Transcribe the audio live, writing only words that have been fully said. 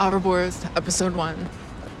Outerboards, episode 1.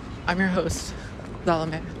 I'm your host,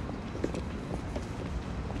 Zalame.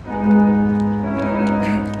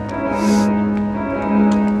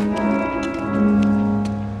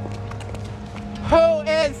 Who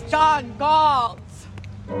is John Galt?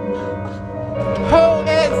 Who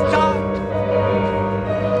is John?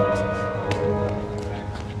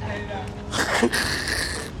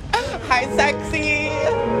 Hi, sexy.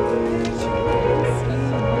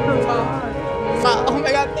 Oh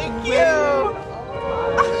my god, thank you.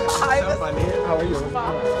 Hi, so funny. How are you? Just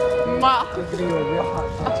giving you a real hot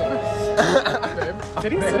touch.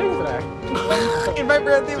 Did he sitting today? in my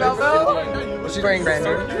birthday velvet. She's wearing brand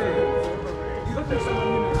new.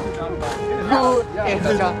 Who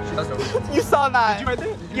is John? You saw that? Did you write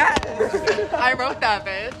it? Yes. I wrote that,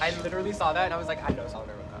 bitch. I literally saw that and I was like, I know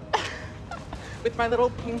Solomon wrote that. With my little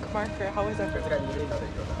pink marker. How was that? I literally know that you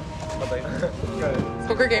wrote that. Good.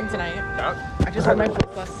 Poker game tonight. Yeah. I just had my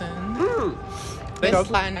first lesson. This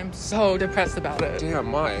line, I'm so depressed about it.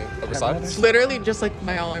 Damn, why? Besides? Literally, just like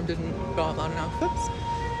my alarm didn't go off loud enough. Oops.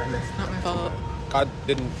 Not my fault. God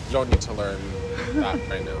didn't. You don't need to learn that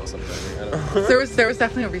right now or something. I don't know. There was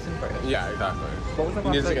definitely a reason for it. Yeah, exactly. What was the You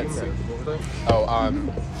need last to get thing sick. What was it? Oh,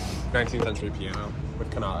 19th century piano with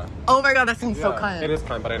Kanata. Oh my god, that sounds so kind. It is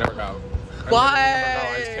kind, but I never go.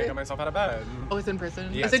 Why? I just can't get myself out of bed. Oh, it's in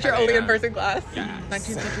person? Yeah, Is it your 10 only a.m. in-person class? Yes.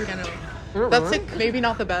 19th century piano. That's like maybe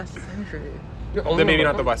not the best century. Then maybe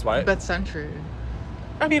not the West what? Best century.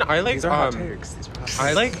 I mean, I like These are hot takes. These are hot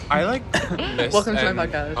takes. I like Liszt. Welcome to my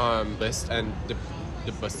and, podcast. Liszt and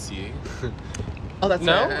Debussy. Oh, that's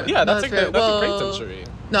No? fair. Yeah, No, that's fair. a great century.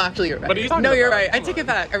 No, actually, you're right. What are you talking No, you're about? right. I Come take it on.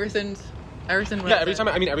 back. Ever since Yeah, every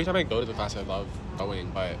time I go to the class, I love going,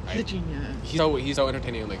 but He's a genius. he's so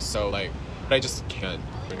entertaining and like so like, but I just can't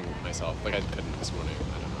bring myself. Like I couldn't this morning. I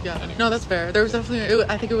don't know. Yeah. Anyways. No, that's fair. There was definitely.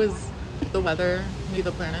 I think it was the weather, maybe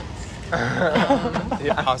the planets.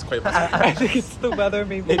 Yeah, I was quite possible. I think it's the weather,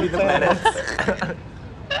 maybe the planets.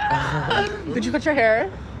 Did you cut your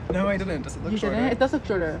hair? No, I didn't. Does it look You shorter? didn't. It does look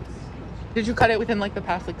shorter. Did you cut it within like the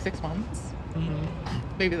past 6 months?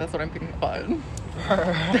 Maybe that's what I'm picking up on.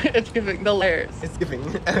 It's giving the layers. It's giving.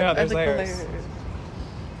 I Yeah, there's like the layers.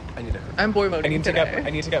 I need to. I'm boy mode. I need to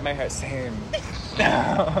get my hair same.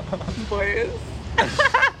 boys.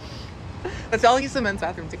 Let's all use the men's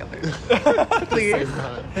bathroom together. Please.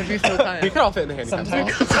 That'd be so kind. We could all fit in the handicap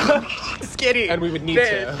Sometimes. stall. Skinny. And we would need to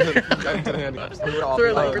get into the handicap stall. We would all So we're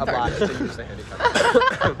be like obliged retarded. to use the handicap.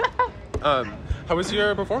 How was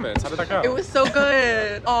your performance? How did that go? It was so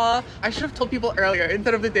good. Aw, I should have told people earlier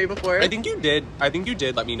instead of the day before. I think you did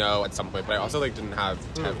let me know at some point, but I also like didn't have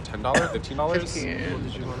 $10, $15. 15. What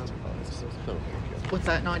did you want? What's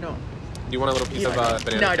that? No, I don't. Do you want a little piece of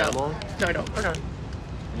banana No, I caramel? don't. No, I don't. Okay.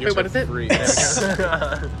 Wait, what is it? Free. No.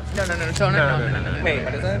 No. Wait,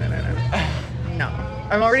 what is it? No.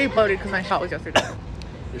 I'm already bloated because my shot was yesterday.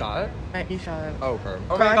 You got it? My e-shot. Oh, perm.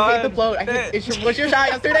 Bro, I hate the bloat. I hate, what's your shot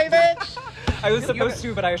yesterday, bitch? I was supposed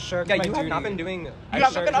to, but I shirked my duty. you have not been doing... You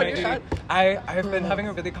have not been on your shot? I've been having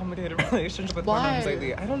a really complicated relationship with hormones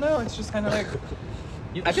lately. I don't know. It's just kind of like...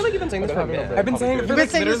 I feel like you've been saying this for a minute. I've been saying it for You've been like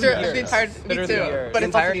saying this literally the years. entire... Me Literally too. years. But The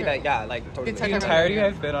it's also entirety true. that, yeah, like, totally. The entirety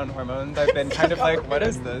I've been on hormones, I've been kind of like, what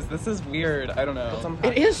is this? This is weird. I don't know.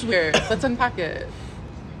 It is weird. Let's unpack it.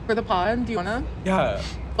 For the pod, do you wanna? Yeah.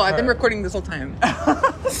 Well, I've been recording this whole time.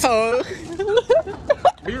 So...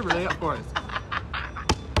 You're really, of course.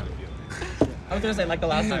 I was gonna say, like the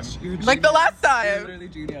last time. You're Like the last You're time. literally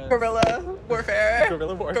genius. Guerrilla warfare.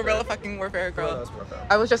 Guerrilla warfare. Guerrilla fucking warfare, girl. Guerrilla warfare.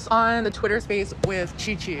 I was just on the Twitter space with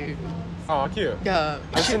Chi Chi. Oh, cute. Yeah.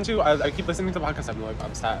 I listen to. I keep listening to the podcast. I'm like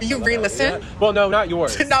obsessed. You I love re-listen? it. Yeah. Well, no, not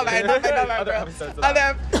yours. Not bad, not bad, Other bro. episodes of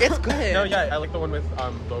that. It's good. No, yeah, I like the one with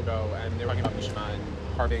Logo, and they were talking about Mishima and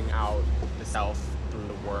carving out the self through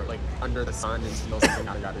the work, like under the sun and steal something,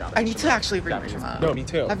 yada yada yada. I need to actually read Yeah, Mishima. No, me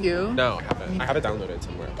too. Have you? No, I haven't. I have it downloaded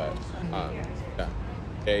somewhere, but yeah.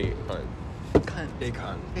 Gay cunt. Cunt. Gay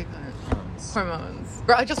con. Big cunt. Hormones.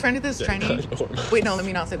 Bro, I just friended this Chinese. cunt hormones. Wait, no, let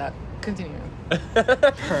me not say that. Continue.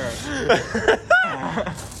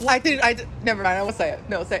 I did. Never mind. I will say it.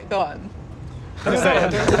 No, say it. Go on.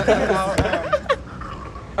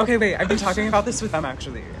 Okay, wait. I've been talking about this with them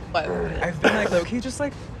actually. What? I've been like low-key just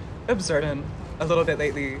like observant a little bit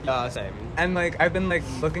lately. Same. And like I've been like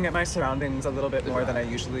looking at my surroundings a little bit more than I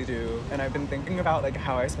usually do, and I've been thinking about like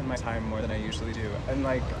how I spend my time more than I usually do, and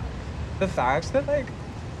like the fact that like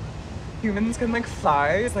humans can like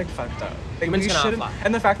fly is like fucked up. Like, Humans we cannot shouldn't- fly.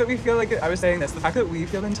 And the fact that we feel like I was saying this, the fact that we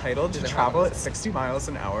feel entitled to travel at 60 miles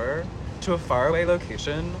an hour to a faraway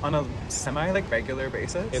location on a regular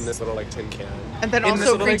basis. In this little like tin can. And then In this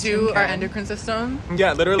also little, like, tin redo our can. endocrine system.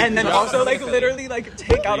 Yeah, literally. And then Yeah. also like literally like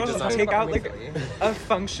take out just not like a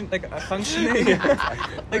functioning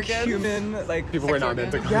like human like People were not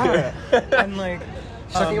meant to come yeah here. and like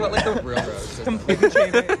Talking about like the railroad system.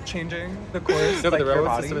 completely changing the course No, of but like the your railroad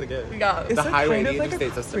body. system is good. Yeah. It's The like highway kind and of the like a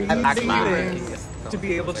interstate system. crazy Actually, thing to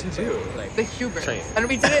be able to do. Like, The hubris. Train. And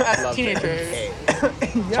we did it as Love teenagers.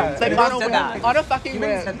 Yeah, Like and on a said whim, that. on a fucking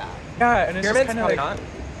humans whim. said that. yeah, and it's just Pyramids kind of probably like,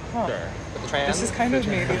 not. Sure. But the trans. this is kind of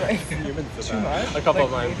maybe like Humans did too that. much. A couple Like,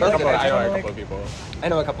 of mine. maybe, A couple like, I I know a don't couple of people. I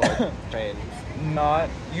know a couple of trains. not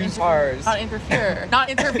use ours. Not interfere. Not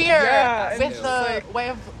interfere Yeah, and with it's the like- way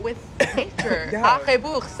of with nature. Yeah.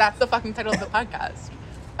 Arrebuchs. That's the fucking title of the podcast.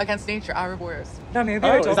 Against nature, Arrebuchs. No, maybe I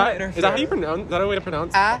Oh, don't is want that, to is that how you pronounce? Is that a way to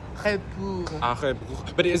pronounce?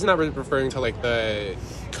 Arrebuch. But isn't that referring to like the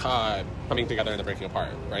coming together and the breaking apart,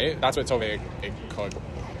 right? That's what Tove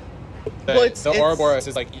Well, the Ouroboros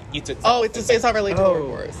is like eats itself. Oh, it's not related to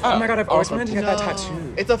Ouroboros. Oh my god, I've always Oh, wanted to get that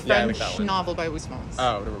tattoo. It's a Yeah, I like French that one. novel by Huysmans.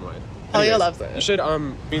 Oh, never mind. Talia Anyways, loves it. You should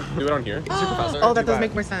we do it on here. Oh, that do does what?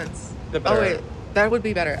 make more sense. The Oh better. wait, that would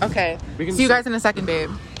be better. Okay. We can See you s- guys in a second, babe.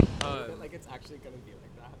 Like it's actually gonna be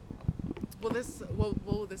like that. What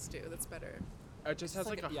will this do? That's better. It just has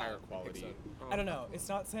like like a yeah, higher I think quality. I don't know. It's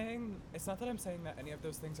not that I'm saying that any of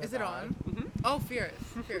those things are Is it bad. on? Mm-hmm. Oh, fierce.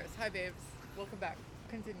 Hi, babes. Welcome back.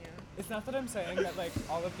 Continue. It's not that I'm saying that like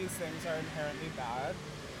all of these things are inherently bad.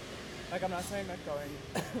 Like I'm not saying that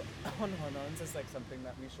going on hormones is like something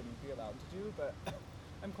that we shouldn't be allowed to do, but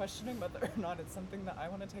I'm questioning whether or not it's something that I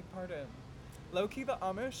want to take part in. Low key, the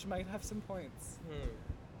Amish might have some points.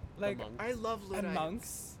 Like monks. I love Luddites. and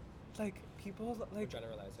monks, like people We're like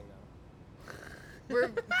generalizing now.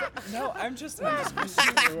 We're no. I'm just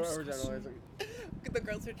questioning. We're generalizing. the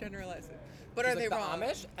girls are generalizing, but are There's, they like, wrong? the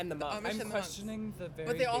Amish and the monks. Amish I'm and the questioning the very.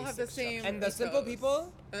 But they all have the basic same. structure. And the simple ethos.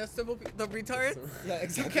 people? And the simple the retards. Yeah, You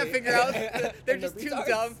exactly. can't figure out. They're And the just too retards.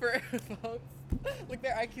 dumb for phones. Like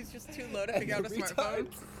their IQ's just too low to figure out a the smartphone.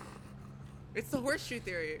 retards. It's the horseshoe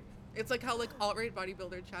theory. It's like how like alt-right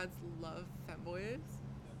bodybuilder chads love femboys.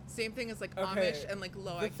 Same thing as like Okay, Amish and like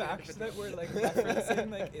low the IQ fact that individuals. we're like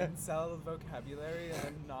referencing like incel vocabulary in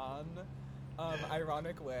a non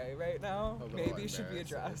ironic way right now A little maybe should be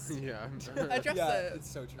addressed. Yeah. Address Yeah, it. It's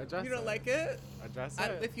so true. Address You don't it. like it? Address I,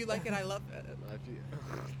 it. if you like it, I love it. If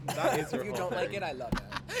you- that is your If you whole don't like thing. it, I love it.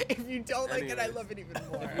 If you don't like it, I Anyways. love it even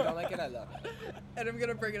more. If you don't like it, I love it. And I'm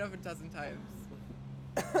gonna bring it up a dozen times.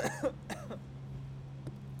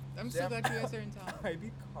 I'm so glad you guys are in town. I'd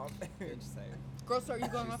be confident. Just saying. Girls, are you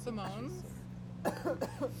going off the moans?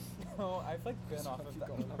 No, I've like been off of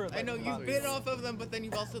them. for, I like, know you've months. been off of them, but then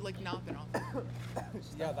you've also like not been off of them.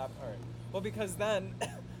 Yeah, that part. Well, because then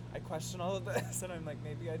I question all of this and I'm like,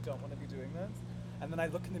 maybe I don't want to be doing this. And then I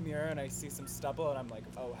look in the mirror and I see some stubble and I'm like,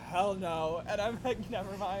 oh hell no. And I'm like,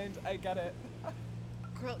 never mind, I get it.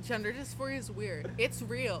 Girl, gender dysphoria is weird. It's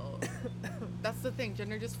real. That's the thing.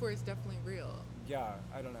 Gender dysphoria is definitely real. Yeah,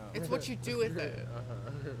 I don't know. It's what you do with it.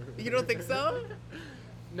 Uh-huh. You don't think so?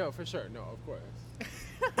 No, for sure. No, of course.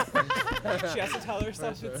 She has to tell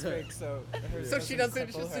herself it's fake, so her So she doesn't.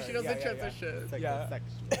 cripple So her. she doesn't Yeah. transition. Yeah.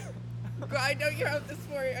 Girl, I know you have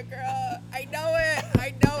dysphoria, girl. I know it.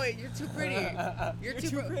 I know it. You're too pretty. You're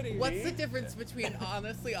too pretty. What's the difference between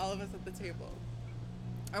honestly all of us at the table?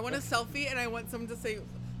 I want a selfie and I want someone to say,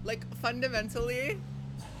 like, fundamentally,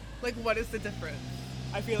 like, what is the difference?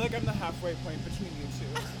 I feel like I'm the halfway point between you two.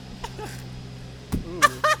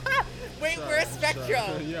 Wait, we're a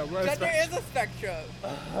spectrum. Yeah, we're a Gender spectrum. is a spectrum.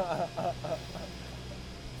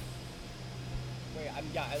 Wait, I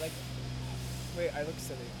like. Wait, I look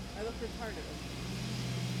silly. I look retarded.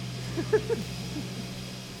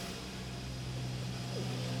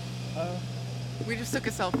 We just took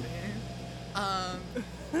a selfie.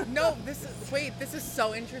 No, this is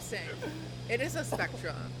so interesting. It is a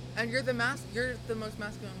spectrum, and you're the most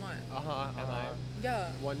masculine one. Am I?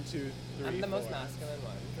 Yeah. 1, 2, 3. I'm the most 4. masculine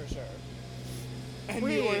one. For sure. And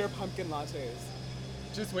Wait. you order pumpkin lattes.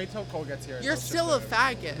 Just wait till Cole gets here. and You're he'll still a ship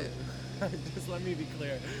faggot. it. Just let me be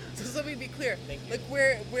clear. Just let me be clear. Thank you. Like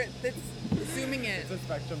we're it's zooming in. It's a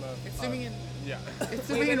spectrum of. It's zooming in. Yeah. It's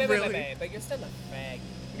zooming in really. But you're still a fag.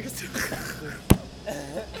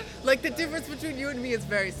 Like the difference between you and me is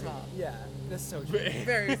very small. Yeah, that's so true.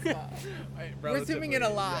 Very small. We're zooming in a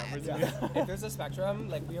lot. Yeah, we're zooming in. If there's a spectrum,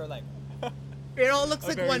 like we are like It all looks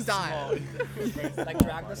like very one small- dime. like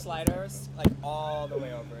drag the sliders like all the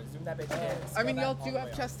way over. Zoom that bitch in. I scroll mean, that y'all all do the have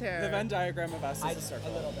way chest The hair. Venn diagram of us up. is a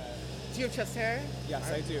circle. A little bit. Do you have chest hair?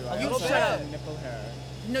 Yes, I do. I You also shut have up. nipple hair.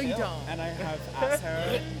 No, you don't. And I have ass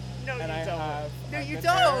hair. No, and you I don't. have No, you armpit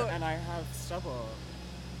hair, don't. and I have stubble.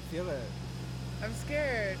 Feel it. I'm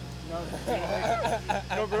scared. No,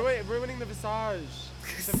 No, ruining the visage.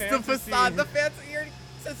 The The fantasy. facade, the fantasy. You're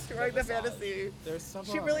destroying the visage. fantasy. there's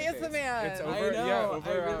stubble. She on really my is the face. man. It's over. I know. Yeah, over,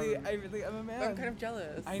 I really am a man. I'm kind of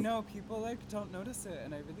jealous. I know people like don't notice it,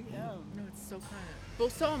 and I really am. No, it's so kind. Well,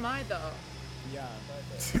 so am I though. Yeah.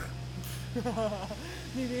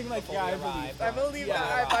 Me being like, Before yeah, we I believe. arrive. I believe Yeah.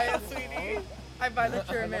 that. I buy it, sweetie. I buy that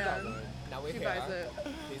you're a I love that man. one. Now we're She here. buys it.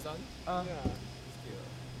 These on? Uh, Yeah. It's cute.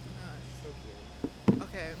 Gosh. So cute.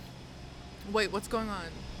 Okay. Wait, what's going on?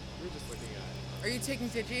 We're just looking at. Are you taking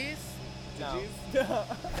digis? No. Are you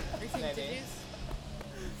taking Maybe.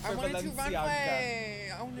 digis? I For wanted to Balenciaga.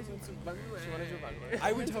 runway. I wanted to runway. She wanted to runway.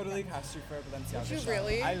 I would totally cast you for a Balenciaga Would you shot.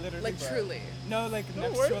 really? I literally Like, would. truly? No, like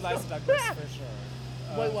next where's to Eliza Douglas for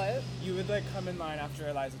sure. Wait, what? You would like come in line after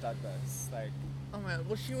Eliza Douglas, like Oh man.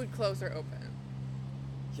 Well, she would close or open.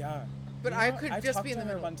 yeah. But You I know, could I just talked be in to the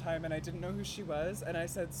her middle. one time and I didn't know who she was, and I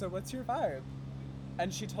said, "So what's your vibe?"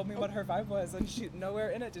 And she told me what her vibe was, and she nowhere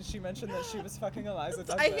in it did she mention that she was fucking Eliza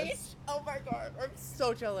Douglas. I hate. Oh my god. I'm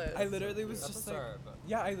so jealous. I literally was That's just like, absurd.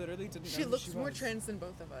 yeah, I literally didn't know She who looks she more was. trans than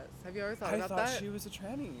both of us. Have you ever thought I about thought that? she was a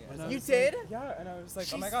tranny. And I You was did? Like, yeah, and I was like,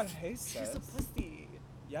 oh my She's- god, hey sis. She's a pussy.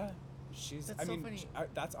 Yeah, she's. That's I so mean, funny.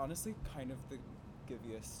 that's honestly kind of the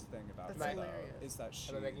givest thing about That's her, hilarious. though, is that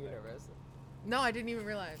she. Am I making you like- nervous? No, I didn't even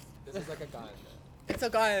realize. This is like a gun. It's a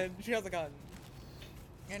gun. She has a gun.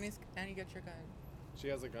 Annie, get your gun. She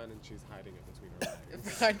has a gun and she's hiding it between her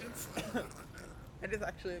legs. I just- it is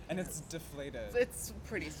actually. And it's deflated. It's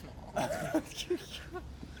pretty small.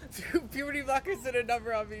 Puberty blockers did a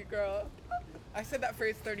number on me, girl. I said that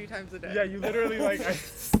phrase 30 times a day. Yeah, you literally like.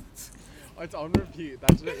 It's on repeat.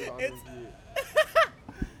 That shit is on It's-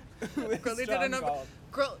 repeat. Girl, they did a Strong number. galt.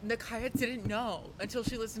 Girl, Nakaya didn't know until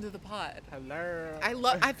she listened to the pod. Hello. I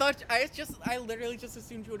literally just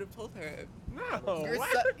assumed you would have told her. No.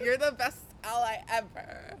 You're the best ally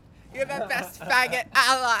ever. You're the best faggot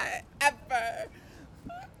ally ever.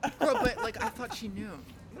 Girl, but like I thought she knew.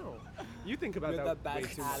 No. You think about You're that the way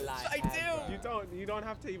best too much. ally I do. ever. You don't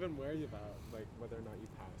have to even worry about like whether or not you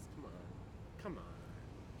pass. Come on.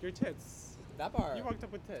 Your tits. That part. You walked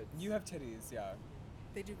up with tits. You have titties, yeah.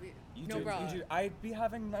 They do be You no do. bra. You do. I'd be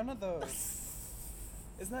having none of those.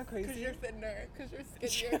 Isn't that Because crazy? you're thinner, because you're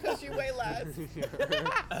skinnier, because you weigh less.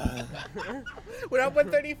 When I'm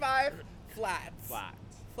 135, flats. Flat.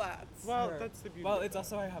 Flats. Well, Sure. that's the beauty. Well, of it's it.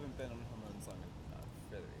 also I haven't been on hormones long enough,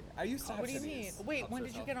 really. I used to have What do you mean? titties. Wait, Helps when did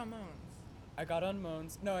you yourself. get on Moans? I got on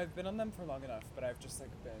Moans. No, I've been on them for long enough, but I've just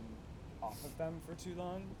like been off of them for too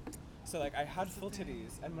long. So like I had full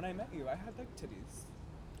titties, and when I met you, I had like titties,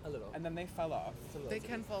 A little. and then they fell off. It's a little They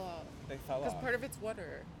titty. can fall off. They fell Because off. part of it's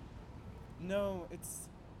water. No, it's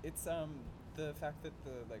the fact that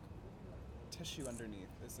the like tissue underneath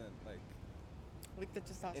isn't like Like the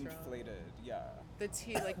testosterone. inflated. Yeah. The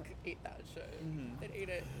tea like ate that shit. Mhm. It ate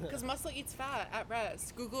it. Because muscle eats fat at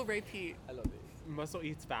rest. Google Ray Pete. I love these. Muscle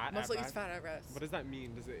eats fat. Muscle at eats rest? fat at rest. What does that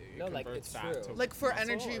mean? Does it No, like, converts it's fat true. to Like for muscle,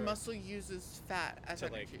 energy, or muscle uses fat as to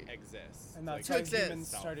energy. like exist? And Like, that's To why exist. humans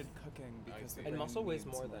started cooking because the see. brain And muscle weighs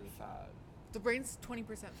needs more than fat. The brain's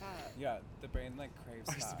 20% fat. Yeah, the brain like craves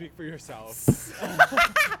I fat. speak for yourself.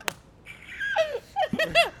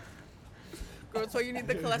 Girl, that's why you need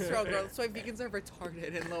the cholesterol, girl. That's why vegans are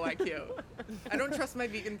retarded and low IQ. I don't trust my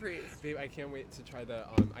vegan priest. Babe, I can't wait to try the.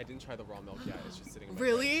 I didn't try the raw milk yet. It's just sitting. In my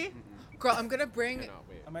Really? fridge. Mhm. Girl, I'm gonna bring. Cannot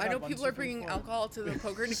wait. Oh my I God, know 1, people 2, are 3, bringing 4. alcohol to the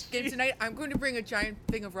poker game tonight. I'm going to bring a giant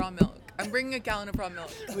thing of raw milk. I'm bringing a gallon of raw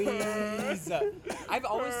milk. Please. I've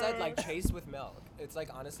always said like chase with milk. It's like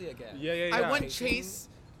honestly a gift. Yeah. I want Chasing- Chase.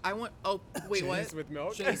 I want. Oh, wait, what? Cheese with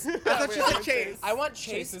milk. Chase. I thought you said Chase. I want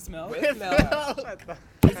chase Chase's milk? with milk. Milk.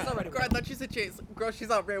 Chase is already with Girl, I milk. thought you said Chase. Girl, she's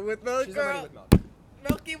out there with milk, She's girl. already with milk.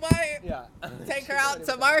 Milky White. Yeah. Take her She's out already to with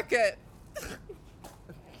milk. market.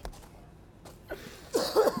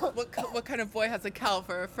 What kind of boy has a cow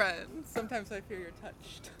for a friend? Sometimes I fear you're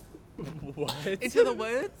touched. What? Into the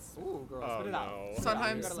woods? Ooh, girl, Oh, spit it out. no.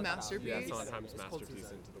 Sondheim's You gotta let that out. masterpiece. Yeah, It's Sondheim's It's cold masterpiece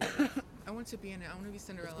season. into the world. I want to be in it. I want to be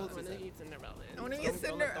Cinderella. It's cold season. I want to be Don't- don't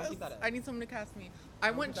Cinderella. keep that in. I need someone to cast me. I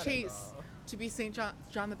Don't want keep that in, Chase girl. to be Saint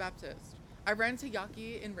John the Baptist. I ran to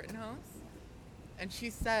Yaki in Rittenhouse, and she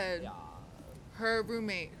said Yeah. her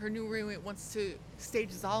new roommate, wants to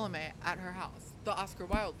stage Salome at her house, the Oscar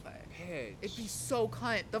Wilde play. Pitch. It'd be so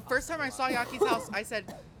cunt. The first time I saw Yaki's house, I said,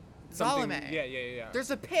 Something- Salome. Yeah.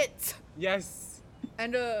 There's a pit Yes.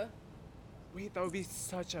 and a. Wait, that would be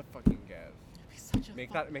such a fucking gift. It'd be such a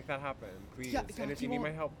Make fuck- that happen, please. Yeah, and if Yaki you need my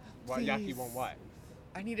won't- help, Yaki please. won't what?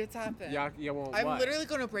 I need it to happen. Yaki won't I'm what? literally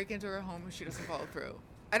gonna break into her home if she doesn't follow through.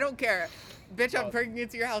 I don't care. Bitch, I'm Well- bringing you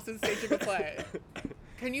to your house and staging a play.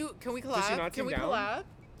 Can we collab? Does she not Can seem we down? collab?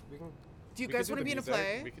 We can. Do you we guys could want to do be in the a music.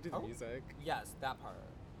 play? We could do the music. Yes, that part.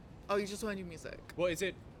 Oh, you just want to do music? Well, is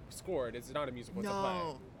it scored? Is it not a musical? It's a play.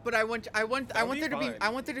 No, but I want That would there to be fun. I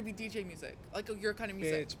want there to be DJ music, like your kind of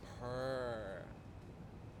music. Bitch, purr.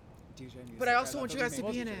 DJ music. But I also want thought you guys they to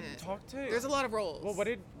made be in DJ it. music. Talk to. There's a lot of roles. Well, what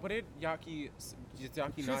did Yaki? Did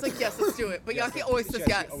Yaki She not? was like, yes, let's do it. But Yes, Yaki always says she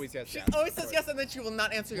yes. always says She yes, always of says course. yes, and then she will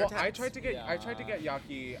not answer your Well, text. I tried to get Yeah.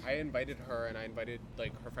 Yaki. I invited her and I invited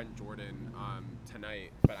like her friend Jordan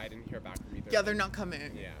tonight, but I didn't hear back from either. Yeah, they're not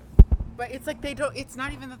coming. Yeah. But it's like they don't. It's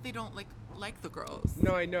not even that they don't like the girls.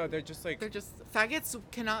 No, I know. They're just like. They're just faggots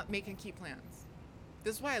cannot make and keep plans.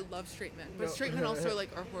 This is why I love straight men. But No. straight men also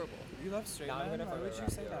like are horrible. You love straight Now I'm men? gonna Why would photograph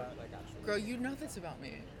you say that? Like actually. Girl, you know this about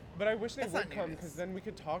me. But I wish they That's would not come news. because then we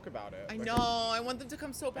could talk about it. I Like, know. I want them to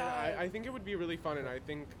come so and bad. I think it would be really fun, and I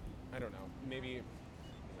think I don't know. Maybe.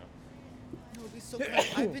 It would be so fun.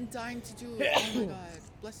 I've been dying to do it. Oh my god.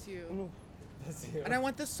 Bless you. And I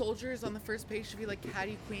want the soldiers on the first page to be like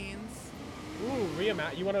catty queens. Ooh, you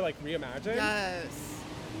want to like reimagine? Yes.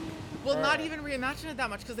 Well, not Or- even reimagine it that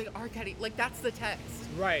much because they are catty. Like that's the text.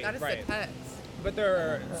 Right, That is right. the text. But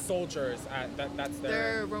they're soldiers. That's their.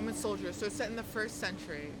 They're Roman soldiers, so it's set in the 1st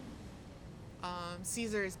century.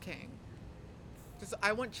 Caesar is king. Just,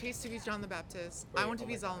 I want Chase to be John the Baptist. I Wait, want to oh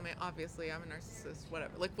be my God. Salome. Obviously, I'm a narcissist.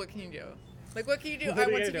 Whatever. Like, what can you do? Like, what can you do? What I are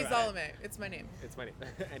you want to gonna be do? Salome. It's my name. It's funny.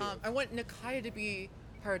 Anyway. I want Nicaea to be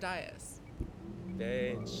Herodias.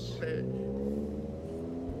 Bitch.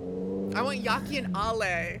 I want Yaki and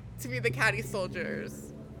Ale to be the catty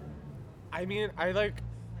soldiers. I mean,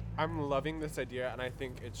 I'm loving this idea, and I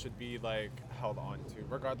think it should be like held on to,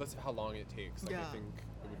 regardless of how long it takes. Like, Yeah. I think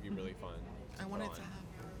it would be really fun. I want it put to on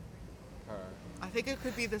have. her. I think it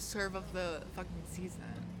could be the serve of the fucking season.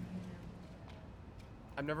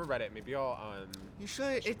 I've never read it. Maybe I'll You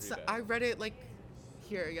should. should It's. read it. I read it like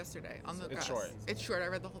here yesterday on the It's grass. short. It's short. I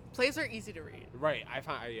read the whole. Plays are easy to read, Right. I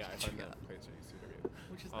find Yeah. that place are easy to read.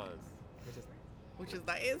 which is Um, nice. Which is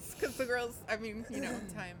nice because the girls. I mean, you know,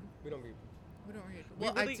 time. We don't read. We don't read. We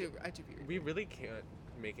Well, really- I do. I do be reading. We really can't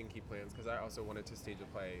make and keep plans because I also wanted to stage a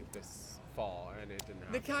play this fall and it didn't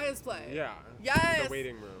happen. Nicaea's play. Yeah. Yes! The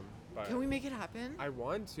waiting room. But Can we make it happen? I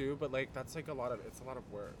want to, but like that's like it's a lot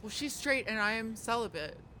of work. Well, she's straight and I am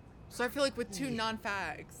celibate, so I feel like with 2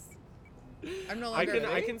 non-fags, I'm no I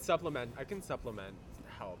longer. can supplement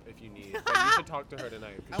help if you need. But you should talk to her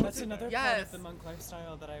tonight. 'cause I she's want That's to- another part yes. of the monk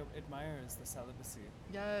lifestyle that I admire is the celibacy.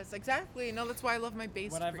 Yes, exactly. No, that's why I love my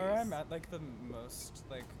base. Whenever priest. I'm at like the most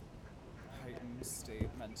like heightened state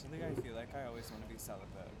mentally, I feel like I always want to be celibate.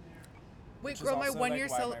 Wait, Which is girl, my also, 1 like, year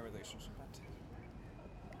why my relationship ended.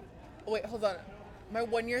 Wait, hold on. My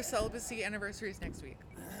 1 year celibacy anniversary is next week.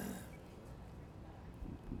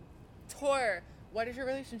 Tor, why did your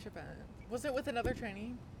relationship end? Was it with another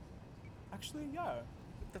trainee? Actually, yeah.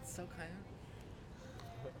 That's so kind.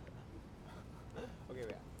 Okay,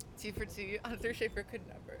 yeah. T for T. Hunter Schaefer could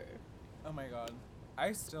never. Oh my god.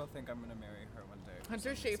 I still think I'm gonna marry her one day. for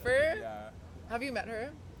Hunter some reason. Schaefer? Yeah. Have you met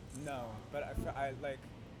her? No, but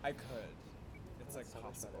I could. It's like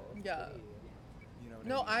possible. Yeah. You know what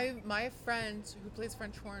No, I mean? my friend who plays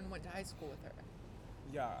French horn went to high school with her.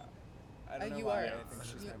 Yeah. I don't know you why are. I think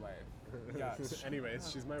she's You- my wife. Yeah. Anyways,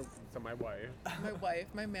 she's my wife. My wife,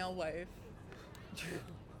 my male wife.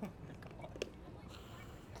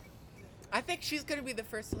 I think she's gonna be the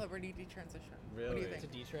first celebrity detransition. What do Really? you To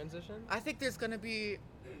think? detransition? I think there's gonna be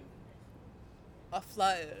a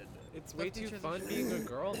flood. It's of way too fun detransition. being a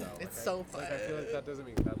girl though. It's Like, so Like, I feel like that wouldn't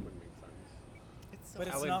make sense. It's so But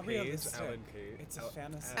it's Ellen not Page, realistic. Ellen Page. It's a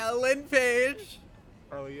fantasy. Ellen Page.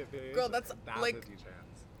 Elliot Page. Girl, that's, like- a detrans.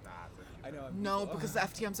 That's a I know. No, because the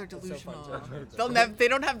FTMs are so fun delusional. to- They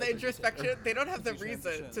don't have the introspection. They don't have the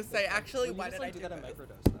reason to say, actually, Well, you why just, did I like, do that that? at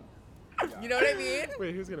microdose though. You know what I mean?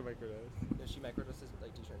 Wait, who's gonna microdose? No, she microdoses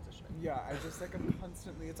like detransitioning. Yeah, I just like I'm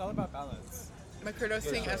constantly. It's all about balance.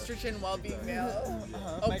 Microdosing Yeah. estrogen while being male.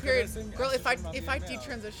 Uh-huh. Oh, period. Microdosing Girl, if I estrogen while if I being male.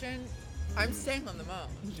 detransition, I'm staying on the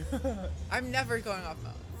mode. I'm never going off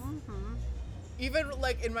mode. Even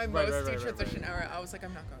like in my Right, most right, right, detransition right. era, I was like,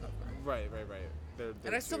 I'm not going off mode. Right. They're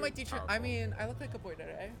And I still too might detransition. I powerful. mean, I look like a boy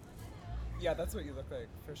today. Yeah, that's what you look like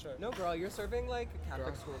for sure. No, girl, you're serving like Catholic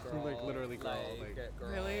Girl. school girl. Like, literally girl, like- girl,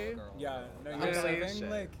 Really? Girl, Yeah, no, girl. you're Really? serving Shit.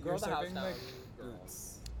 like Girl you're the house serving down, like girl.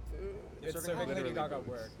 boots. You're It's serving serving Literally Lady Gaga boots.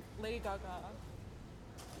 work. Lady Gaga.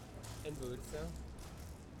 in boots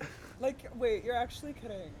though. Like, wait, you're actually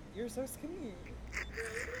kidding. You're so skinny.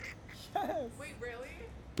 Yes. Wait, really?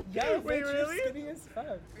 Yes, Wait, like, really? You're skinny as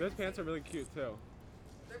fuck. Those pants are really cute too.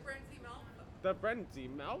 They're Brandy Melville. The Brendy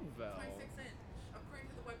Melville. 26 inch, according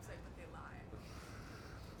to the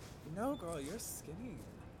No, girl, you're skinny.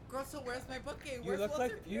 Girl, so where's my booking? You Where's look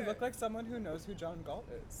Walter like Pierce? someone who knows who John Galt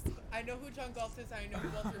is. I know who John Galt is, I know who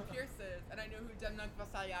Walter Pierce is, and I know who Demnak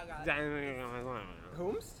Vasalyaga.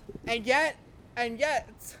 Whomst? And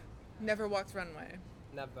yet, never walked runway.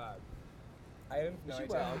 Never. I have no She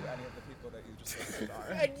idea will. who any of the people that you just listed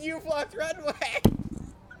are. And you've walked runway.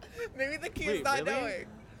 Maybe the key is Wait, not really? knowing.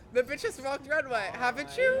 The bitch has walked runway,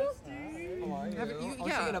 haven't you? How are you? Haven't you- Oh,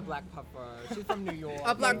 yeah. she's in a black puffer. She's from New York.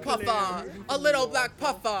 A black puffer. A little black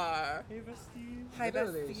puffer. Hey, bestie. Hi,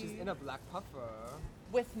 Literally, bestie. she's in a black puffer.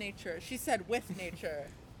 With nature. She said with nature.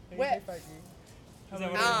 Hey, With. Feige. Is that what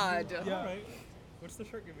it is? God. Yeah. Yeah. Alright. What's the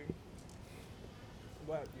shirt giving?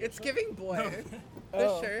 What? It's giving boy. The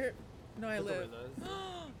Oh. shirt. No, I The live.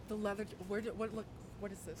 gorillas. The leather.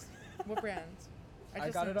 What is this? What brand? I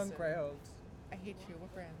just got it on noticed Grailed. I hate you.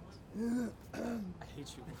 What brand? I hate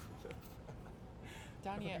you.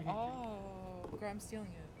 Down yet. Oh, girl, I'm stealing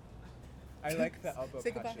it. I like the elbow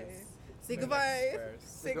Say goodbye. patches. Say My goodbye. neck squares.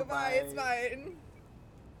 Say goodbye. It's mine.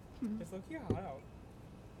 It's low-key hot out.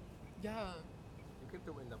 Yeah. You could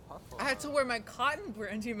do it in the puffer. I had to wear my cotton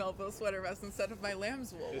Brandy Melville sweater vest instead of my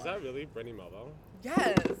lamb's wool. Is that really Brittany Melville?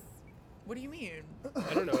 Yes. What do you mean?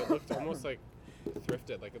 I don't know. It looked almost like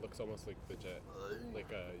thrifted. Like it looks almost like legit,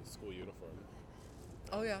 like a school uniform.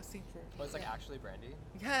 Oh yeah, see. Was it like actually Brandy?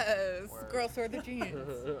 Yes. Word. Girl, so are the jeans.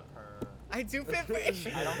 Her. I do fit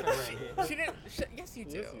Brandy. I don't fit Brandy. She didn't. Yes, you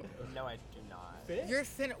do. Yes, you do. No, I do not. Fit? You're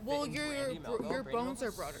thin. Well, Fit in your Brandy Melville? your Brandy bones are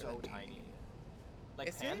Melville's broader. So than me. tiny. Like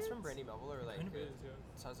Is pants it? from Brandy Melville are like Kind of is, yeah.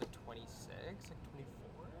 sounds like 26, like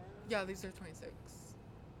 24. Yeah, these are 26.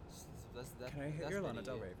 Can I hit your Lana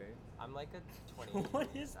Del Rey, babe? I'm like a 20. What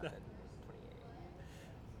is that? 28.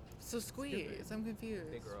 So squeeze. I'm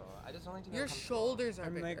confused. Big girl. I just don't like to get Your uncomfortable. shoulders are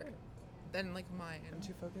I'm bigger like- than like mine. I'm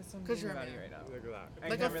too focused on 'Cause being you're a rowdy man. right now. Look at that. I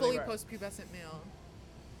Like a can't really fully wear- post-pubescent male.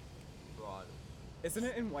 broad. Isn't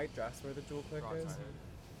it in white dress where the jewel click Broad is? sided.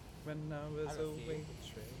 When I was I don't see. awake.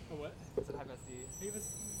 A what? Is it hi bestie? Hey,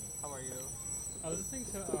 bestie. How are you? I was listening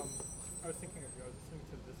to, I was thinking of you. I was listening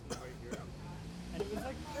to this one right here. And it was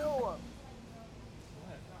like, Ew! what?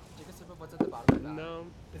 Take a sip of what's at the bottom of that. No,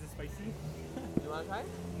 Is it spicy? You wanna try?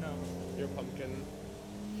 No. your pumpkin.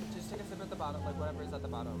 Just take a sip at the bottom, like whatever is at the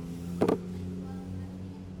bottom.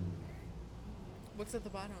 What's at the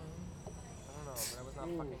bottom? I don't know, but I was not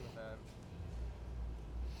Ooh. fucking with it. I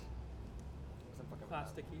wasn't fucking with that.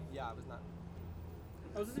 Plasticky. Yeah, I was not.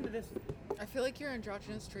 I was listening to this. I feel like your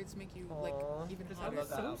androgynous traits make you like Aw. even Is I hotter. that love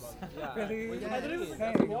that so album. sad? Yeah. Really? Wait, Yeah. I literally was Hey.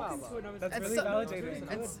 like, walking to it and I was That's like, really so-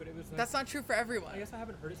 validating. It's- but it was like, That's not true for I everyone. guess I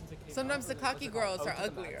haven't heard it since it came Sometimes out. the cocky What's it called? girls are Oh, to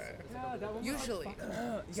the Max. uglier. Yeah, that one was Usually. like, So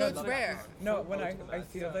Yeah, it's but- rare. No, when Oh, I to the I max.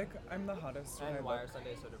 feel like I'm the hottest when I And why are look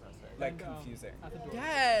Sundays so depressing? like and, confusing. at the door.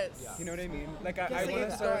 Yes. Yeah. You know what I mean? Like Yes, I like want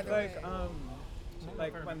it's to serve the other like way.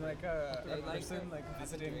 like when like a They like person like I've been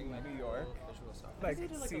visiting doing, New York visual stuff. like They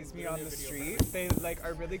did, like, sees a me on video the video street, for it. they like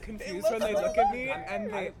are really confused look when they so look at me I'm-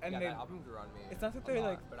 and they yeah, and that they. album grew on me. It's not that a they're lot,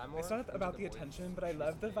 like. but I'm more It's not into about the voice. attention, but I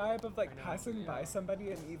love the vibe of like I know. passing by Yeah.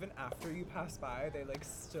 somebody, and even after you pass by, they like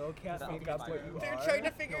still can't That make album's up what fire. you They're are. trying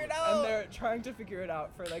to figure it And out. they're trying to figure it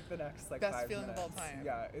out for like the next like Best 5 feeling of all minutes. time.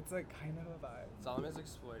 Yeah, it's like kind of a vibe. Solomon is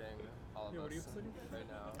exploiting all of Yeah, us what are you exploiting? right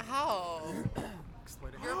now. How?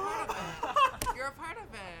 Exploiting. You're a part of it. You're a part of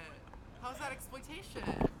it. How's that exploitation?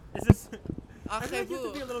 Is this? I feel like you have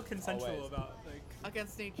to be a Achebu. little consensual Always. about like.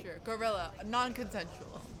 Against nature. Gorilla.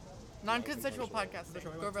 Non-consensual. Non-consensual podcasting. That's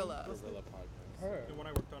right, Gorilla. Gorilla podcast. Her. The one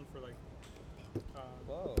I worked on for like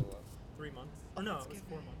Whoa. 3 months. Or no, it was 4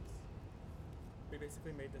 Thanksgiving. months. We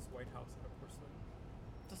basically made this White House out of porcelain.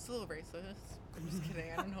 That's a little racist. I'm just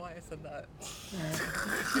kidding. I don't know why I said that.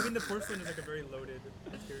 I mean, the porcelain is like a very loaded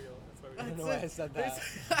material. That's why we. I don't know why I said that.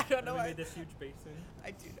 I don't And know we why. made this huge basin,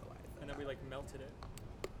 I do know why. I said and then we like melted it.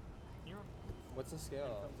 What's the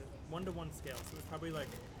scale? 1-to-1 scale, so it's probably like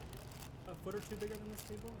a foot or two bigger than this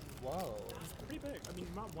table. Whoa. It's pretty big. I mean,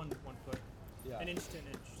 not 1 foot, Yeah. an inch to an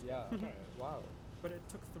inch. Yeah. Wow. But it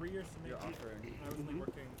took 3 years to make You're it. offering. And I was only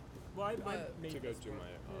working. Well, I made To go this do work.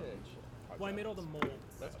 my Bitch. Well, I made all the molds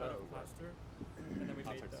That's out of dope. plaster, and then we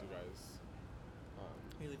I'll made text the. you guys.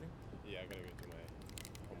 Are you leaving? Yeah, I gotta go do my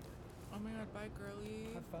homework. Oh my god, bye girly.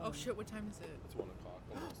 Have fun. Oh shit, what time is it? It's 1 o'clock.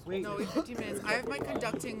 Almost. Wait. No, it's 15 minutes. I have my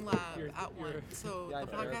conducting lab You're- at you're- 1, so Yeah, I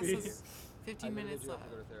the know. podcast is 15 I literally minutes do have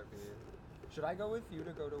left. to go to therapy. Should I go with you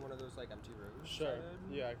to go to one of those like empty rooms? Sure. Shannon?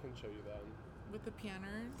 Yeah, I can show you that. With the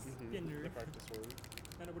pianers. Mhm. Yeah, The nerd. practice room.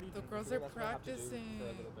 Anna, what are you The doing? girls Yeah, are that's what I have to do for a practicing.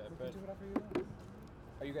 little You bit, can but do whatever you want.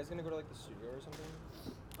 are you guys gonna go to like the studio or something?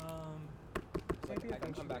 'Cause, like, Maybe I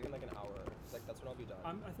can come back in eventually. like an hour. It's like that's when I'll be done.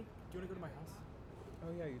 I think. Do you want to go to my house?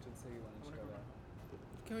 Oh yeah, you did say you wanted I to wanna go go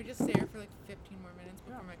there. Can we just stay here for like 15 more minutes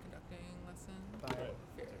before my conducting lesson? Bye.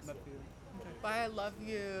 Fierce. Love you. Bye, I love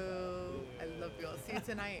you. I love you. I'll see you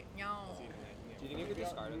tonight. Meow. Do you think you could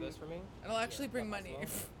discard this for me? And I'll actually bring money. Do you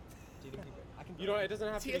think you could? I can. You know, it doesn't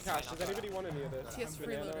have to be TS cash. Does anybody want any of this? TS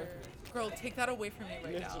Banana? freeloader. Girl, take that away from me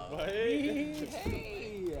right now. What?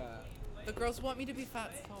 Hey. The girls want me to be fat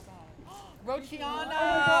so bad. Rochiana!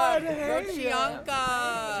 God, hey.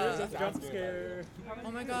 Rochianka! Just jump scare.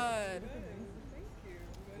 Oh my god.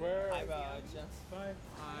 Where? Hi, Bud. Bye.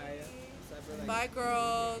 Hi. Bye,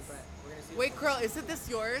 girls. We're gonna see. Wait, girl, is it this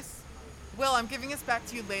yours? Will, I'm giving this back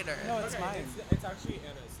to you later. No, it's mine. It's actually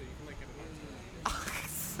Anna's, so you can like give it back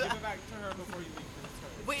to her. Give it back to her before you leave. 'cause it's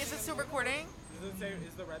hers. Wait, is it still recording? Does it say,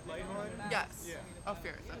 is the red light on? Yes. Yeah. Oh,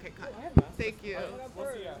 fierce. Okay, cut. Thank you.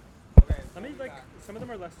 We'll see ya. Okay. I mean, like, some of them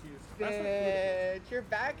are less used. Bitch, your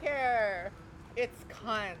back hair. It's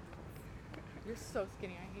cunt. You're so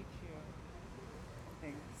skinny. I hate you.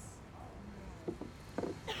 Thanks.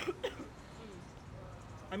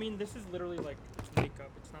 I mean, this is literally like makeup.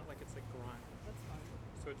 It's not like it's like grime. That's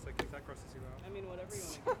fine. So it's like, if that grosses you out. I mean, whatever you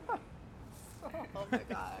want to give me. Oh my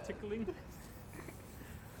god. Tickling.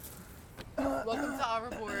 Welcome to Our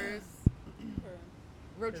Wars. Or-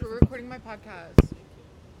 Roach, we're recording my podcast.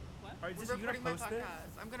 Alright, We're just you gonna recording my post it?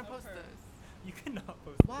 podcast. I'm gonna post this. You cannot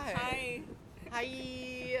post Why? Hi.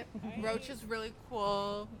 Hi. Roach is really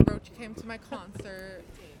cool. Roach came to my concert.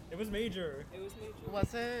 it. It was major. It was major.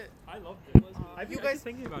 Was it? I loved it. I've You been guys-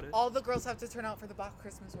 thinking about it. All the girls have to turn out for the Bach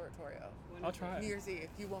Christmas Oratorio. When I'll is it? try. New Year's Eve.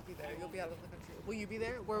 You won't be there. You'll be out of the country. Will you be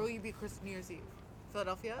there? Where will you be New Year's Eve?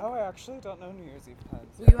 Philadelphia? Oh, I actually don't know New Year's Eve plans.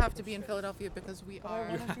 Well, you have to be in Philadelphia because we But I are.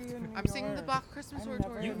 wanna be in New I'm singing the York. Bach Christmas I'm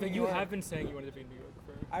Oratorio. never You, in New you York. have been saying you wanted to be in New York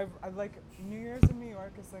for. I like New Year's in New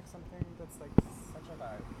York is like something that's like such a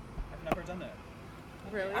vibe. I've never done it.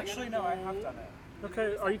 Really? Actually, no, I have done it.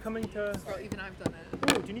 Okay, are you coming to? Girl, even I've done it.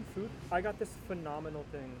 Oh, do you need food? I got this phenomenal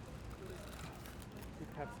thing. You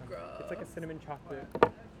can have some. It's like a cinnamon chocolate.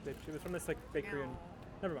 Bitch. It was from this like bakery and.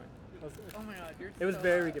 Never mind. Oh my god, you're It was so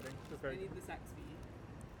very hot. giving. It was I very need giving. the sax fee.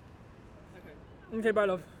 Okay. Okay, bye,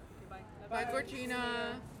 love. Okay, Bye, bye.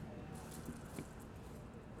 Georgina.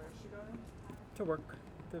 Where's she going? To work.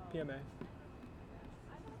 The PMA.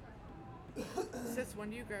 Sis, when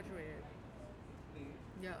do you graduate?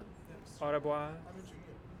 Yeah. Au revoir. I'm a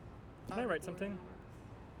junior. Can I write something?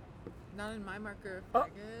 Not in my marker, Oh.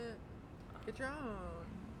 faggot. Get your own.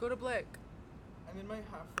 Go to Blick. I'm in my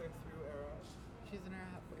halfway through era. She's in her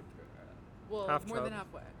halfway through. Well, Half more than chub.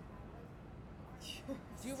 halfway.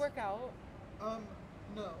 Do you work out? No,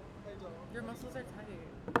 I don't. Your muscles are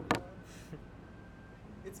tight.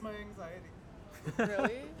 It's my anxiety.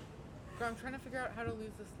 Really? Girl, I'm trying to figure out how to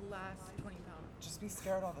lose this last 20 pounds. Just be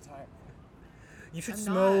scared all the time. You should I'm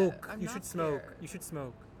smoke. not- I'm You not should smoke. scared. You should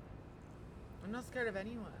smoke. I'm not scared of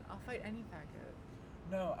anyone. I'll fight any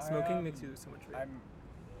faggot. No, Smoking makes you lose so much weight. I'm.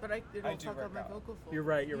 But it'll do fuck work up my out. vocal folds. You're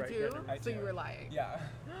right, you're You right. Do? Yeah, never mind. I So do. you were lying. Yeah.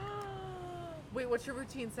 Wait, what's your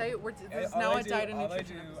routine? Say it. This is All now I a do- diet and all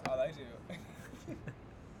nutrition episode. All I do.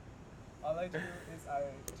 All I do is I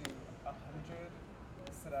do 100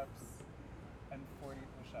 sit-ups and 40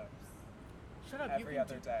 push-ups Shut up. every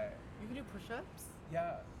other day. You can do push-ups?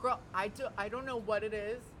 Yeah. Girl, I don't know what it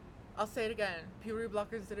is. I'll say it again. Puberty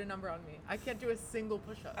blockers did a number on me. I can't do a single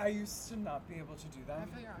push-up. I used to not be able to do Can I them.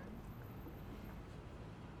 feel your arm?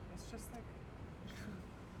 It's just like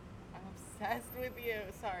I'm obsessed with you.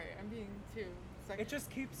 Sorry, I'm being too sexual. it just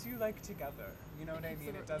keeps you like together. You know It what I keeps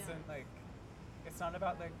mean? the- It doesn't like. It's not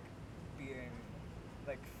about like being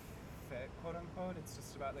like fit, quote unquote. It's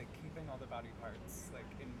just about like keeping all the body parts like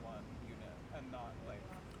in one unit and not like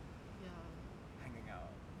Yeah, hanging out.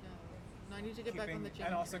 yeah. No, I need to get back on the gym.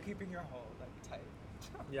 and also train. keeping your hole like tight.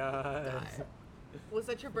 Yes. Was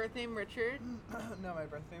that your birth name, Richard? No, my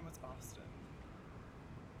birth name was Austin.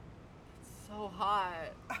 So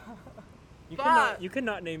hot. You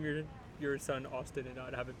cannot name your son Austin and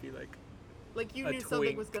not have it be like Like you a knew twink.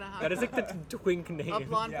 something was gonna happen. That is like the twink name. a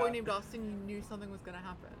blonde boy Yeah. named Austin. You knew something was gonna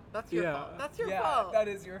happen. That's your Yeah. fault. That's your Yeah, fault. that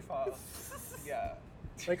is your fault. Yeah.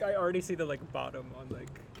 Like I already see the like bottom on like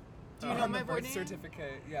Do you know On my the boy birth name?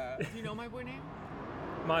 certificate, yeah. Do you know my boy name?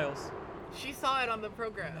 Miles. She saw it on the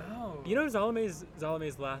program. No. You know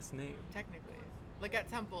Zalame's last name. Technically, like at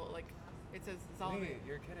Temple, like it says Zalme. Wait,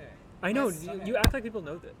 you're kidding. I know. That's You act like people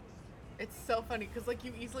know this. It's so funny because like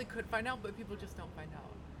you easily could find out, but people just don't find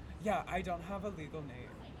out. Yeah, I don't have a legal name.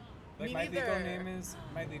 Like Me my neither.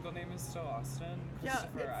 legal name is still Austin. Yeah,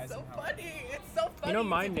 Christopher it's so Eisenhower. funny. It's so funny. You know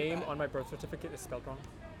my to do name that. on my birth certificate is spelled wrong.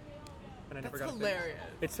 And I never That's got it fixed. hilarious.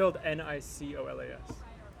 It's spelled Nicolas.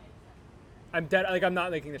 I'm dead. Like I'm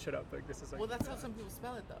not making this shit up. Like this is like. Well, that's how some people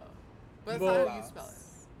spell it though. But that's Well- not how you spell it.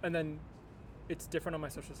 and then it's different on my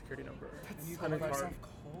social security number. And you I'm call in yourself Card,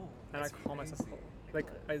 Cole. and I That's call myself crazy. Cole. Like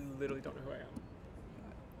I literally don't know who I am.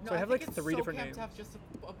 No, So I have, like, think 3 it's different so names. to have just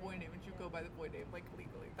a boy name and you go by the boy name like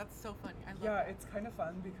legally. That's so funny. I love Yeah, that. it's kind of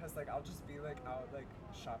fun because like I'll just be like out like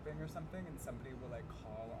shopping or something, and somebody will like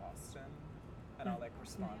call Austin, and I'll like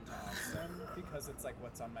respond to Austin because it's like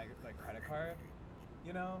what's on my like credit card,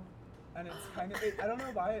 you know. And it's kind of, I don't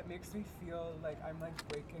know why, it makes me feel like I'm like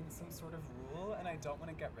breaking some sort of rule and I don't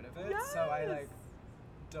want to get rid of it. So I like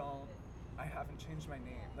I haven't changed my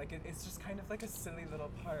name. Like it's just kind of like a silly little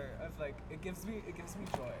part of like, it gives me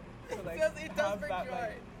joy. So like it does have bring that joy.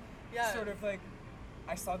 like, Yeah. sort of like,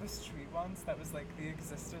 I saw this tweet once that was like, the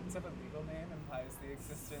existence of a legal name implies the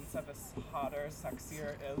existence of a hotter,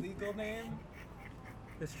 sexier, illegal name.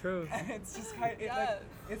 It's true. And it's just kind of, Yes.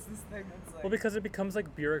 it's this thing that's like, Well, because it becomes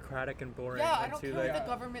like bureaucratic and boring. Yeah, I and don't too, care like, what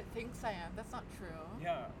the government thinks I am. That's not true.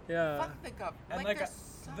 yeah. yeah. Fuck the government. And like like,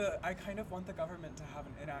 there's I kind of want the government to have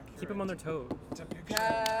an inaccurate Keep them on their toes. depiction of who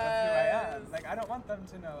I am. Yes. Like I don't want them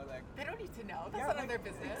to know like, They don't need to know. That's yeah, none like, of their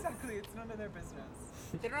business. Exactly, it's none of their business.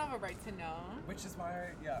 They don't have a right to know. Which is why,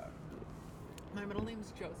 My middle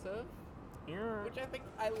name's Joseph, Yeah. which I think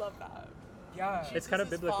I love that. yeah. It's kind of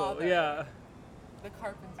Jesus' biblical. father. Yeah. The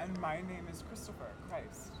carpenter. And my name is Christopher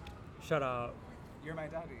Christ. Shut up. You're my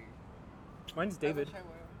daddy. Mine's David. I wish I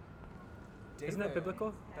were. David. Isn't that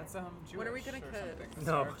biblical? That's Jewish. What are we gonna or kiss? something. No.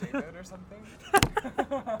 Star of David or something.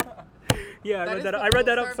 Yeah, That is I the read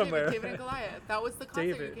that Star up of somewhere. David and Goliath. That was the concert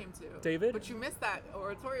David. you came to. David? But you missed that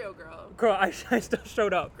oratorio, girl. Girl, I still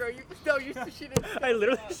showed up. Girl, she didn't. I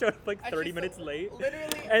literally show up. showed up like And 30 she's minutes so- late.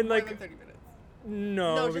 Literally, And, more like- than 30 minutes.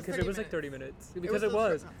 No, No, just because 30 it was like 30 minutes. minutes. Because was it a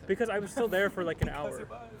short was. concert. Because I was still there for like an Because hour. it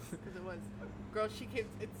was. Because it was. Girl, she came.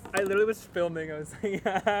 It's. I literally was filming. I was like,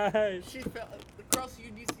 yes. She felt. Girl, so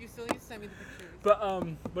you still need to send me the pictures.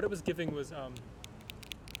 But what it was giving was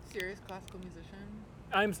Serious classical musician.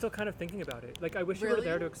 I'm still kind of thinking about it. Like I wish you were Really?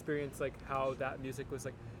 there to experience like how that music was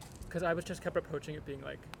like, because I was just kept approaching it being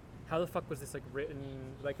like, how the fuck was this like written?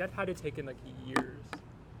 Like that had to take in like years.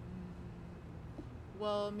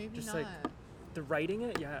 Well, maybe Just, not. like, The writing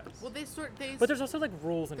it, yes. Well, But there's also like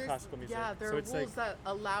rules in there's- classical music. Yeah, there so are it's rules like, that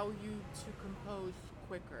allow you to compose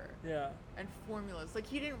quicker. yeah. And formulas. Like,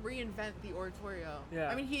 he didn't reinvent the oratorio. Yeah.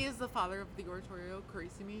 I mean, he is the father of the oratorio,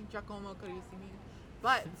 Carissimi, Giacomo Carissimi.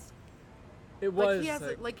 But, It was like, he has,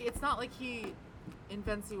 like, it's not like he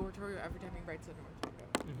invents the oratorio every time he writes an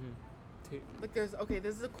oratorio. Like,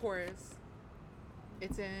 this is a chorus.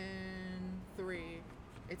 It's in 3.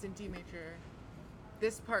 It's in D major.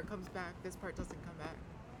 This part comes back, this part doesn't come back.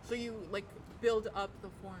 So you, like, build up the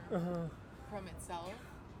form from itself.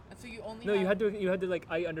 And so you only No, you had to like,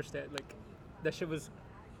 I understand, like, that shit was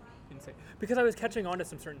insane. Because I was catching on to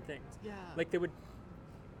some certain things. Yeah. Like, they would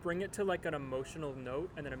bring it to, like, an emotional note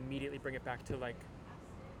and then immediately bring it back to, like,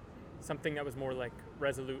 something that was more, like,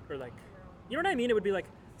 resolute or, like, you know what I mean? It would be, like,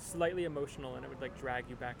 slightly emotional and it would, like, drag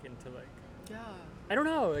you back into, like, Yeah. I don't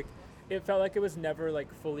know, like, it felt like it was never,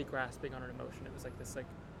 like, fully grasping on an emotion. It was, like, this, like,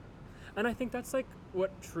 and I think that's, like,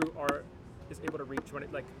 what true art is able to reach when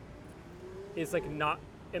it, like, is, like, not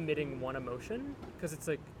emitting one emotion, because it's,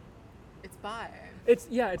 like, It's by. it's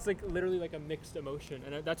like literally like a mixed emotion,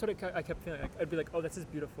 and that's what I kept feeling. Like I'd be like, oh, this is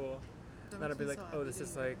beautiful, and then I'd be like, oh, this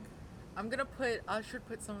is like. I should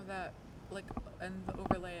put some of that, like, and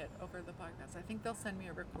overlay it over the podcast. I think they'll send me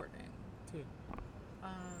a recording. Dude.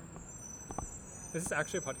 Is this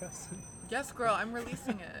actually a podcast? Yes, girl, I'm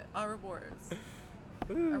releasing it. Our rewards.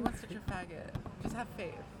 Everyone's such a faggot. Just have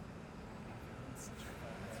faith.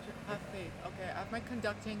 Have faith. Okay, I have my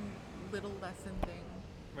conducting little lesson thing.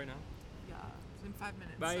 Right now. Yeah, it's in 5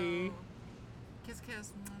 minutes. Bye. So, kiss,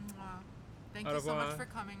 kiss. Mwah, mwah. Thank Au you so much revoir.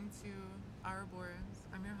 for coming to Our Boards.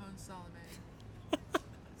 I'm your host, Salome.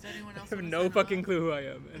 Is there anyone else? I have wanna no sign fucking off? clue who I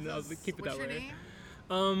am, and I'll This is- keep it what's that your way.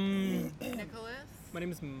 name? Nicholas. My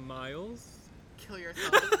name is Miles. Kill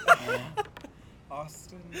yourself.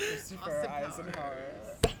 Austin Christopher Austin Eisenhower.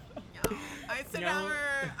 Yeah. Eisenhower.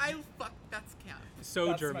 I fuck. That's camp. So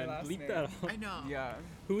That's my German. last Bleep name. that out. I know. Yeah.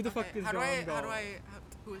 Who the fuck is how do John I? Galt?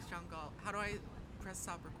 Who is John Galt? How do I press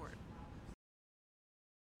stop record?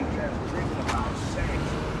 That's dreaming about sex.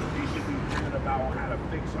 We should be dreaming about how to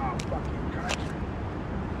fix our fucking country,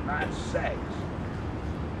 not sex.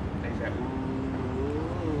 They say,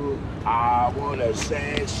 ooh, I wanna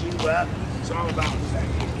sex you up. It's all about sex.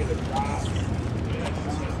 Get a job.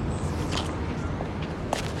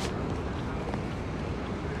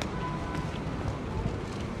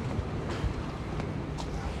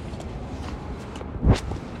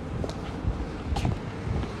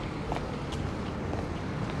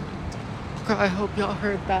 Girl, I hope y'all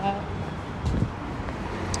heard that.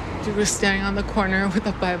 Dude was standing on the corner with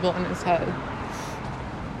a Bible on his head.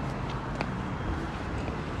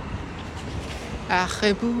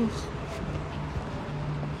 Achebour.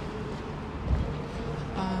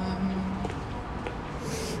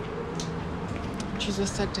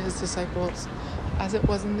 Jesus said to his disciples, as it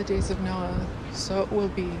was in the days of Noah, so it will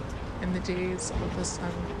be in the days of the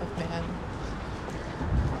Son of Man.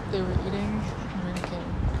 They were eating and drinking,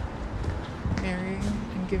 marrying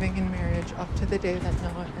and giving in marriage up to the day that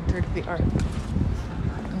Noah entered the ark.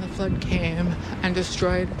 And the flood came and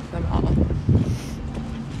destroyed them all.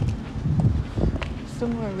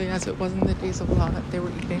 Similarly, as it was in the days of Lot, they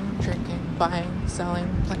were eating, drinking, buying, selling,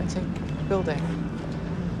 planting, building.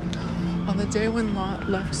 On the day when Lot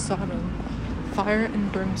left Sodom, fire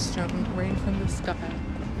and brimstone rained from the sky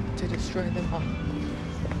to destroy them all.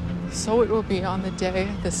 So it will be on the day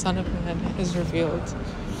the Son of Man is revealed.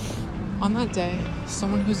 On that day,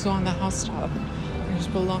 someone who's on the housetop and whose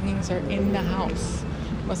belongings are in the house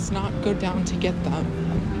must not go down to get them.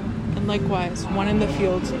 And likewise, one in the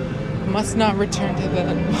field must not return to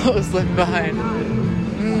those left behind.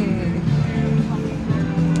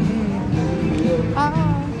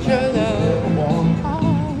 Your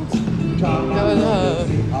love,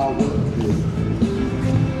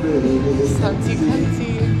 Santi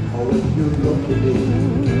Canti.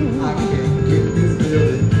 I can't get this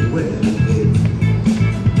feeling when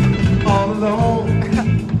it's all alone.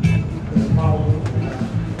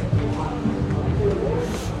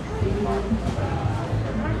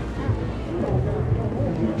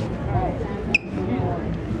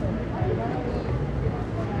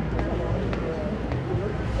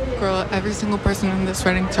 Girl, every single person in this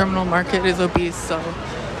Reading terminal market is obese, so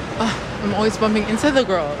I'm always bumping into the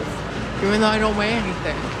girls, even though I don't weigh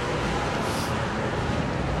anything.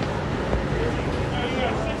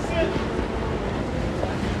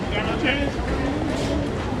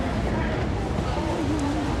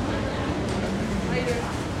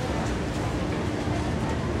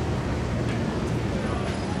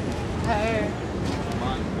 Hey.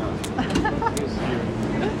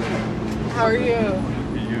 How are you?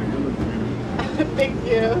 Thank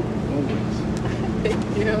you.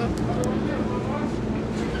 Thank you.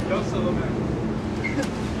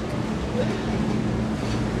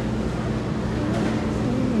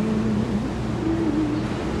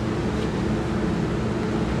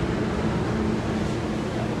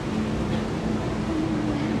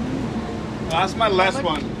 That's my last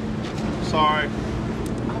one. Sorry.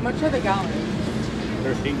 How much are the gallons?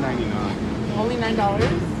 They're $8.99. Only $9?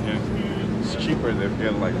 Yeah. It's cheaper if they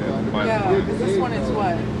get like that. But Yeah, because this one is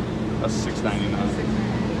what? that's $6.99.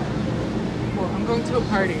 Well, I'm going to a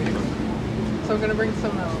party, so I'm going to bring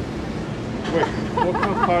some milk. Wait, what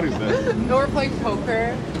kind of party is that? No, we're playing poker,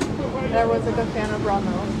 and everyone's like a fan of raw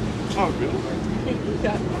milk. Oh, really?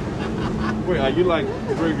 Yeah. Wait, are you like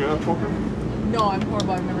very good at poker? No, I'm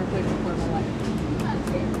horrible. I've never played poker in my life.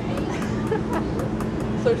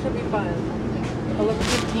 So it should be fun.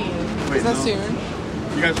 11:15. Wait, Is that no. soon?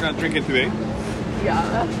 You guys are gonna drink it today?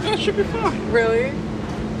 Yeah. Yeah, it should be fine. Really?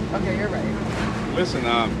 Okay, you're right. Listen,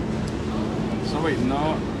 so wait,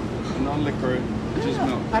 no liquor, just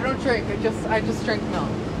milk. I don't drink. I just drink milk.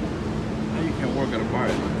 Now you can work at a bar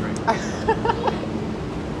and drink.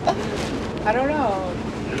 I don't know.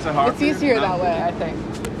 It's a hard. It's easier that way, I think.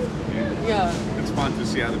 Yeah. Yeah. It's fun to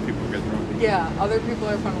see other people get drunk. Yeah. Other people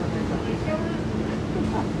are fun when they're drunk.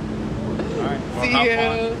 All right. Well, See have you.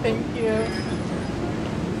 fun. Thank you.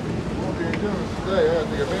 What are you doing today? I gotta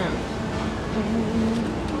take advantage.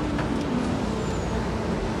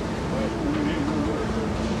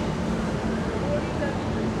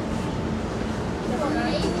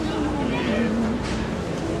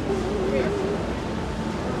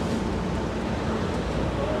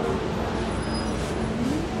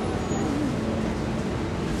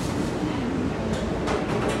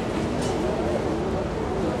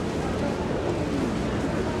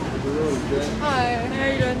 Hi. How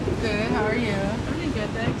are you doing? Good. How are you? I'm doing good,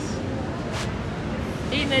 thanks.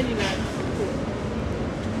 $8.99.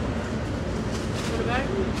 Want a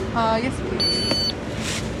bag? Yes, please.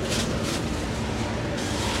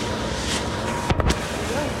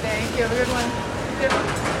 Thank you. Have a good one. Good one.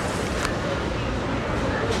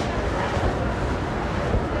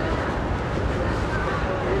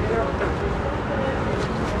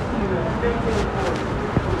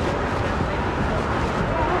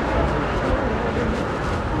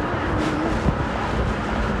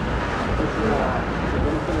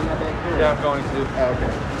 Yeah, I'm going to. Oh,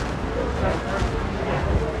 okay.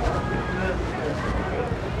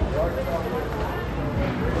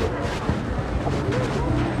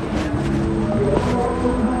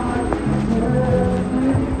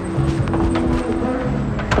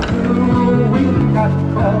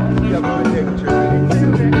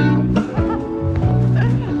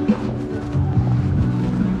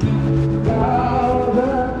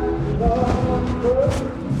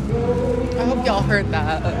 y'all heard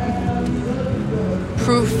that.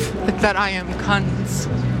 Proof that I am cunts.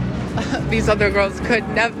 These other girls could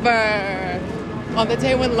never. On the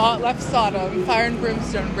day when Lot left Sodom, fire and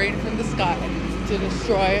brimstone rained from the sky to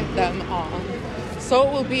destroy them all. So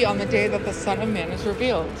it will be on the day that the Son of Man is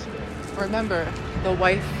revealed. Remember, the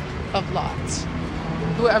wife of Lot.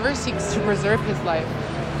 Whoever seeks to preserve his life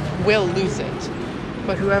will lose it,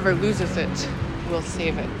 but whoever loses it will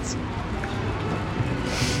save it.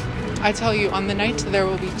 I tell you, on the night there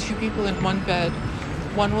will be two people in one bed.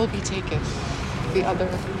 One will be taken, the other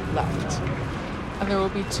left. And there will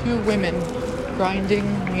be two women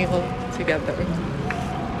grinding meal together.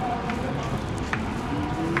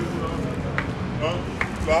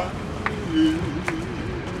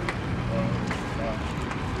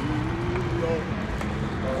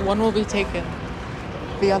 One will be taken,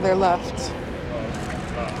 the other left.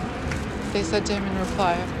 They said to him in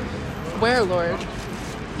reply, "Where, Lord?"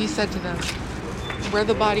 He said to them, "Where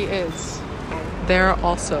the body is, there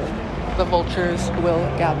also the vultures will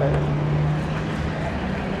gather."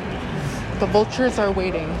 The vultures are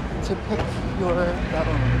waiting to pick your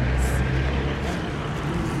bones.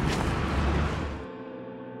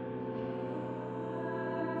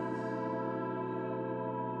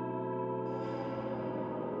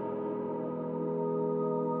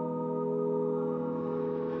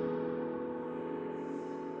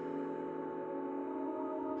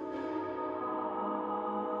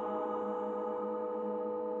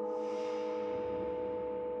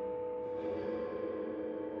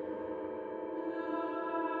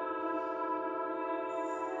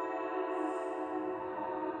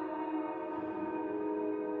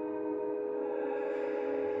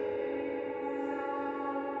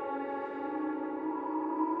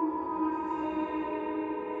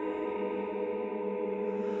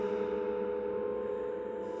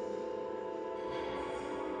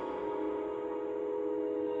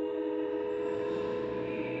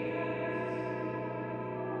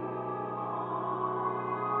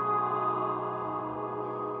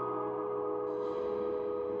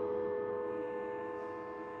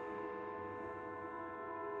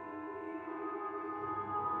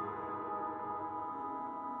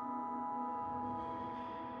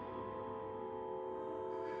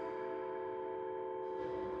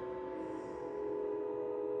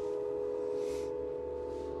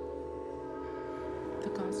 The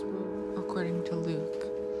Gospel according to Luke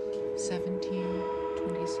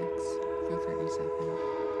 17:26-37.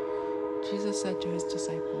 Jesus said to his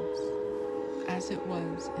disciples, "As it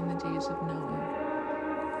was in the days of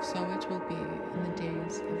Noah, so it will be in the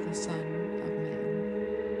days of the Son of Man.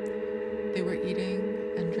 They were eating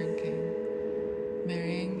and drinking,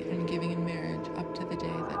 marrying and giving in marriage up to the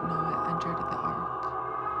day that Noah entered the ark,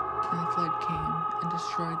 and the flood came and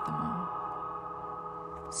destroyed them all.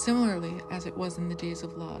 Similarly, as it was in the days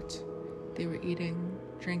of Lot, they were eating,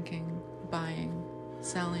 drinking, buying,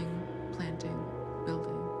 selling, planting,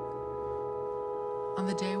 building. On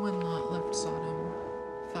the day when Lot left Sodom,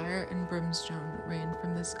 fire and brimstone rained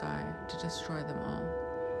from the sky to destroy them all.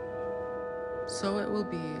 So it will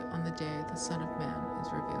be on the day the Son of Man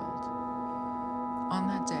is revealed. On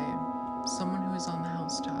that day, someone who is on the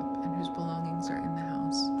housetop and whose belongings are in the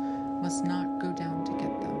house must not go down to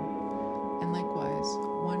get them, and likewise,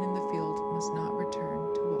 one in the field must not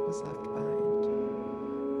return to what was left behind.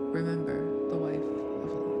 Remember the wife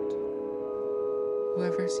of Lot.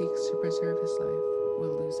 Whoever seeks to preserve his life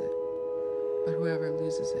will lose it, but whoever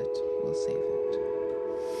loses it will save it.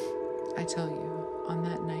 I tell you, on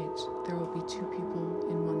that night there will be two people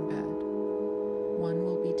in one bed. One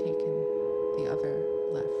will be taken, the other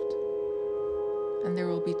left. And there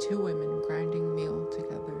will be two women grinding meal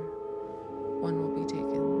together. One will be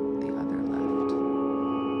taken, the other left.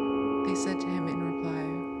 They said to him in reply,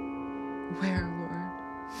 "Where, Lord?"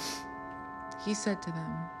 He said to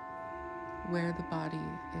them, "Where the body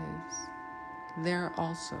is, there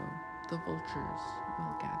also the vultures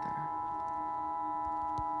will gather."